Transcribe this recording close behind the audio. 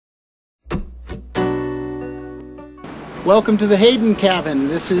Welcome to the Hayden Cabin.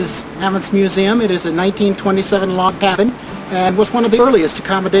 This is Mammoths Museum. It is a 1927 log cabin and was one of the earliest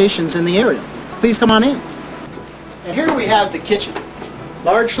accommodations in the area. Please come on in. And here we have the kitchen.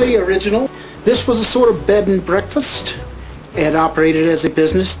 Largely original. This was a sort of bed and breakfast. It operated as a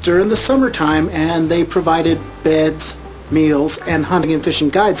business during the summertime, and they provided beds, meals, and hunting and fishing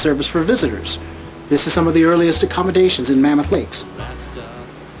guide service for visitors. This is some of the earliest accommodations in Mammoth Lakes.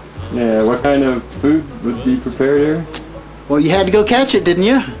 Yeah, what kind of food would be prepared here? Well, you had to go catch it, didn't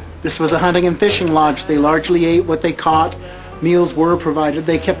you? This was a hunting and fishing lodge. They largely ate what they caught. Meals were provided.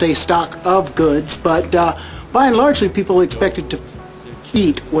 They kept a stock of goods, but by and largely people expected to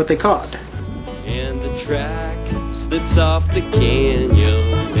eat what they caught. And the track slips off the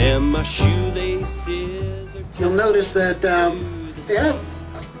canyon, and my shoelaces are... You'll notice that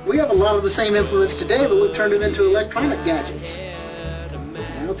we have a lot of the same influence today, but we've turned it into electronic gadgets.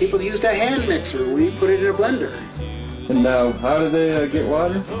 You know, people used a hand mixer. We put it in a blender. And now, how do they get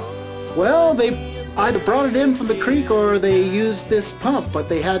water? Well, they either brought it in from the creek or they used this pump, but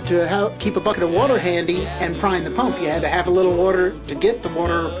they had to keep a bucket of water handy and prime the pump. You had to have a little water to get the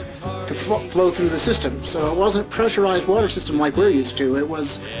water to flow through the system. So it wasn't a pressurized water system like we're used to. It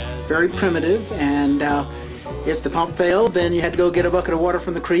was very primitive, and if the pump failed, then you had to go get a bucket of water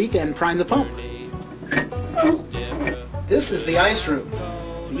from the creek and prime the pump. This is the ice room.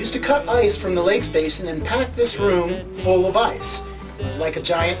 We used to cut ice from the lakes basin and pack this room full of ice. It was like a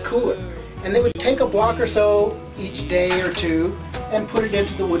giant cooler. And they would take a block or so each day or two and put it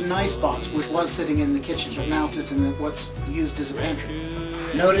into the wooden ice box, which was sitting in the kitchen, but now sits in what's used as a pantry.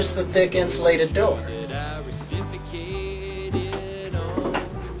 Notice the thick insulated door.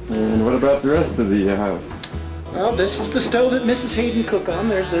 And what about the rest of the house? Well, this is the stove that Mrs. Hayden cooked on.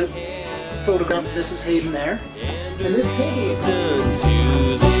 There's a photograph of Mrs. Hayden there. And this table is...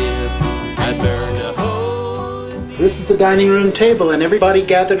 This is the dining room table, and everybody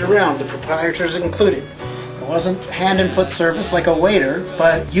gathered around, the proprietors included. It wasn't hand and foot service like a waiter,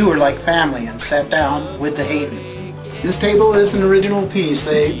 but you were like family and sat down with the Haydens. This table is an original piece.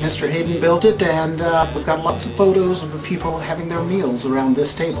 Mr. Hayden built it, and we've got lots of photos of the people having their meals around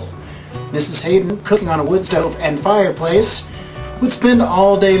this table. Mrs. Hayden, cooking on a wood stove and fireplace, would spend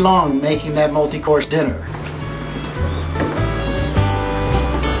all day long making that multi-course dinner.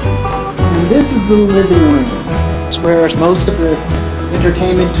 And this is the living room. It's where most of the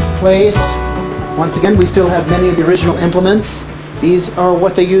entertainment took place. Once again, we still have many of the original implements. These are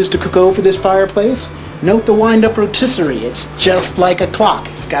what they used to cook over this fireplace. Note the wind-up rotisserie. It's just like a clock.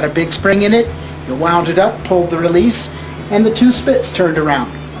 It's got a big spring in it. You wound it up, pulled the release, and the two spits turned around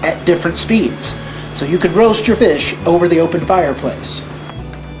at different speeds. So you could roast your fish over the open fireplace.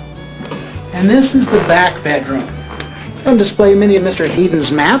 And this is the back bedroom. On display many of Mr.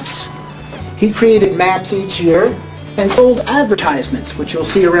 Hayden's maps. He created maps each year and sold advertisements, which you'll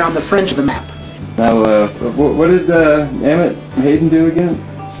see around the fringe of the map. Now, what did Mammoth Hayden do again?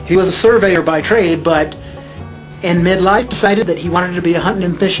 He was a surveyor by trade, but in midlife decided that he wanted to be a hunting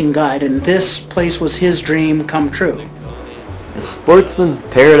and fishing guide, and this place was his dream come true. A sportsman's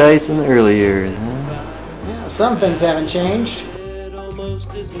paradise in the early years, huh? Yeah, some things haven't changed.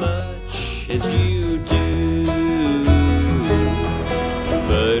 Almost as much as you do,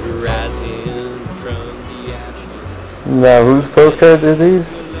 but rising from the ashes. Now, whose postcards are these?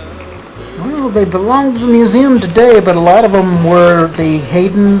 Well, they belong to the museum today, but a lot of them were the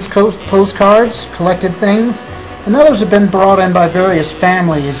Hayden's postcards, collected things, and others have been brought in by various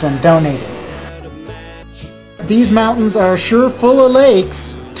families and donated. These mountains are sure full of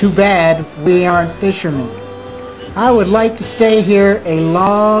lakes. Too bad we aren't fishermen. I would like to stay here a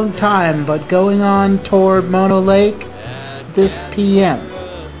long time, but going on toward Mammoth Lake this PM.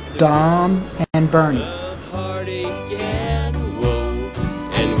 Dom and Bernie.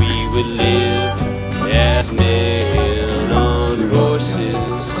 And we would live as men on horses.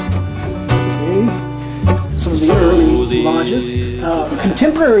 Okay. Some of the early lodges.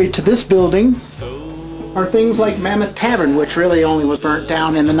 Contemporary to this building are things like Mammoth Cabin, which really only was burnt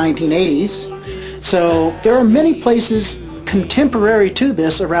down in the 1980s. So there are many places contemporary to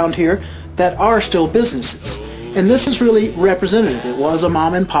this around here that are still businesses. And this is really representative. It was a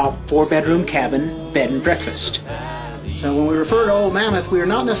mom and pop 4-bedroom cabin, bed and breakfast. So when we refer to Old Mammoth, we are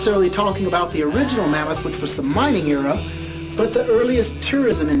not necessarily talking about the original Mammoth, which was the mining era, but the earliest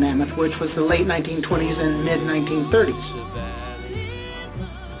tourism in Mammoth, which was the late 1920s and mid-1930s.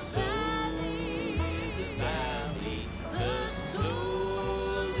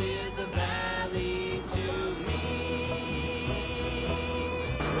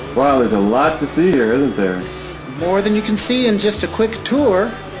 Wow, there's a lot to see here, isn't there? More than you can see in just a quick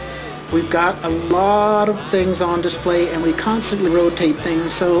tour. We've got a lot of things on display and we constantly rotate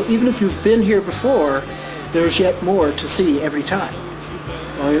things, so even if you've been here before, there's yet more to see every time.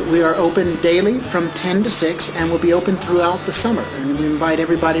 We are open daily from 10 to 6 and we'll be open throughout the summer, and we invite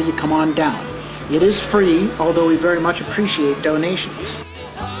everybody to come on down. It is free, although we very much appreciate donations.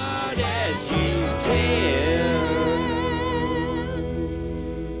 As hard as you can,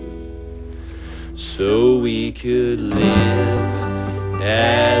 so we could live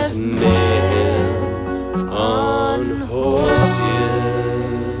as men.